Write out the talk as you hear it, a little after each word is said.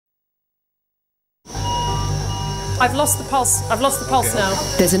I've lost the pulse. I've lost the pulse now.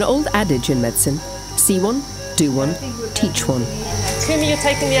 There's an old adage in medicine: see one, do one, teach one. Kumi, you're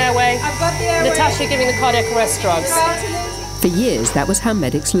taking the airway. I've got the airway. Natasha, giving the cardiac arrest drugs. For years, that was how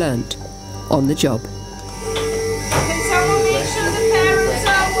medics learnt, on the job. Can someone make sure the parents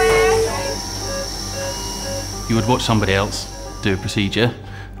are aware? You would watch somebody else do a procedure,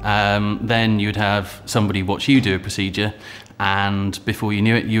 then you'd have somebody watch you do a procedure, and before you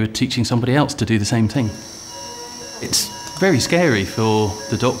knew it, you were teaching somebody else to do the same thing. It's very scary for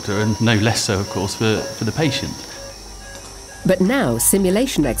the doctor, and no less so, of course, for the patient. But now,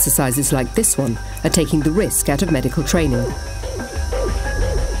 simulation exercises like this one are taking the risk out of medical training.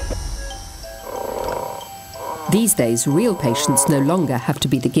 These days, real patients no longer have to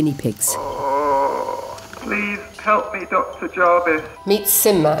be the guinea pigs. Please help me, Dr. Jarvis. Meet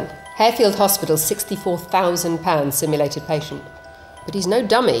Simman, Harefield Hospital's £64,000 simulated patient. But he's no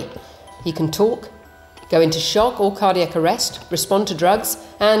dummy. He can talk, go into shock or cardiac arrest, respond to drugs,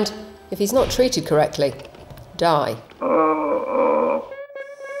 and, if he's not treated correctly, die.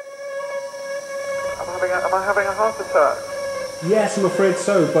 Am I having a heart attack? Yes, I'm afraid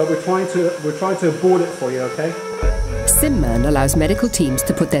so, but we're trying to abort it for you, okay? Simman allows medical teams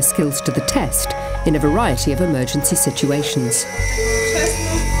to put their skills to the test in a variety of emergency situations.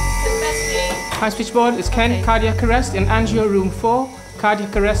 High switchboard is Ken, cardiac arrest in angio room 4,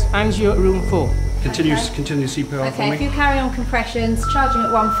 cardiac arrest angio room 4. Continue CPR for Okay, me. if you carry on compressions, charging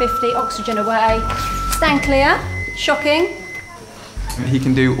at 150, oxygen away, stand clear, shocking. He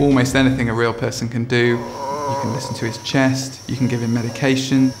can do almost anything a real person can do. You can listen to his chest, you can give him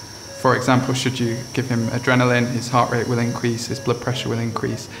medication. For example, should you give him adrenaline, his heart rate will increase, his blood pressure will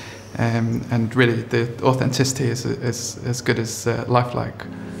increase. And really, the authenticity is as good as lifelike.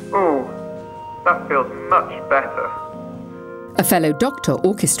 Oh, that feels much better. A fellow doctor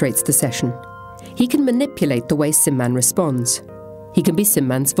orchestrates the session. He can manipulate the way Simman responds. He can be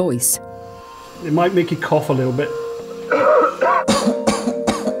Simman's voice. It might make you cough a little bit.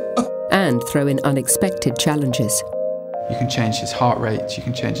 And throw in unexpected challenges. You can change his heart rate, you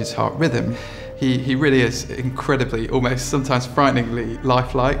can change his heart rhythm. He really is incredibly, almost sometimes frighteningly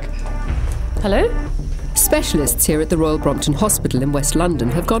lifelike. Hello? Specialists here at the Royal Brompton Hospital in West London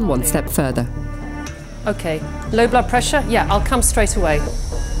have gone one step further. Okay. Low blood pressure? Yeah, I'll come straight away.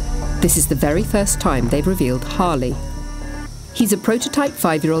 This is the very first time they've revealed Harley. He's a prototype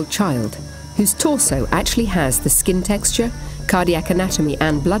 5-year-old child whose torso actually has the skin texture, cardiac anatomy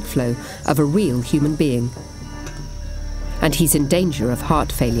and blood flow of a real human being. And he's in danger of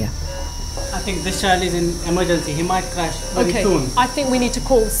heart failure. I think this child is in emergency. He might crash very soon. I think we need to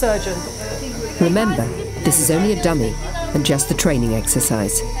call the surgeon. Remember, this is only a dummy and just the training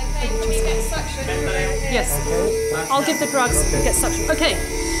exercise. Yes. I'll give the drugs, get suction. Okay.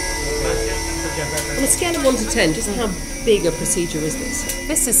 On a scale of 1 to 10, just how big a procedure is this?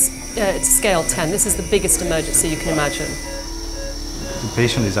 This is, it's scale 10. This is the biggest emergency you can imagine. The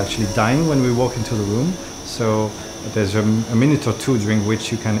patient is actually dying when we walk into the room, so there's a minute or two during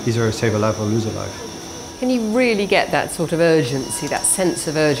which you can either save a life or lose a life. Can you really get that sort of urgency, that sense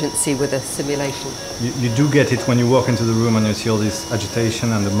of urgency with a simulation? You do get it when you walk into the room and you see all this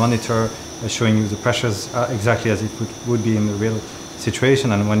agitation and the monitor showing you the pressures exactly as it would be in the real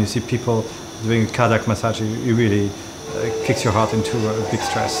situation, and when you see people doing cardiac massage, it really kicks your heart into a big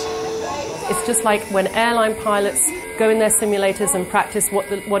stress. It's just like when airline pilots go in their simulators and practice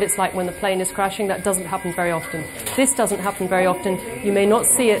what it's like when the plane is crashing. That doesn't happen very often. This doesn't happen very often. You may not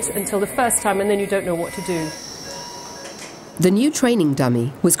see it until the first time, and then you don't know what to do. The new training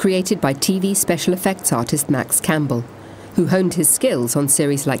dummy was created by TV special effects artist Max Campbell, who honed his skills on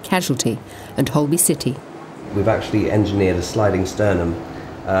series like Casualty and Holby City. We've actually engineered a sliding sternum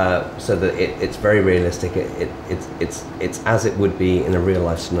so that it's very realistic. It's as it would be in a real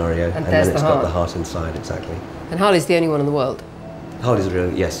life scenario, and then it's got the heart inside, exactly. And Harley's the only one in the world? Harley's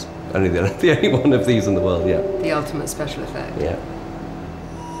really, yes, only the only one of these in the world, yeah. The ultimate special effect. Yeah.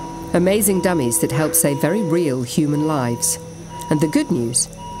 Amazing dummies that help save very real human lives. And the good news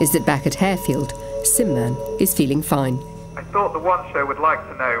is that back at Harefield, Simman is feeling fine. I thought the One Show would like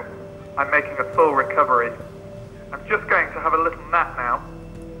to know I'm making a full recovery. I'm just going to have a little nap now.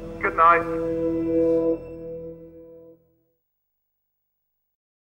 Good night.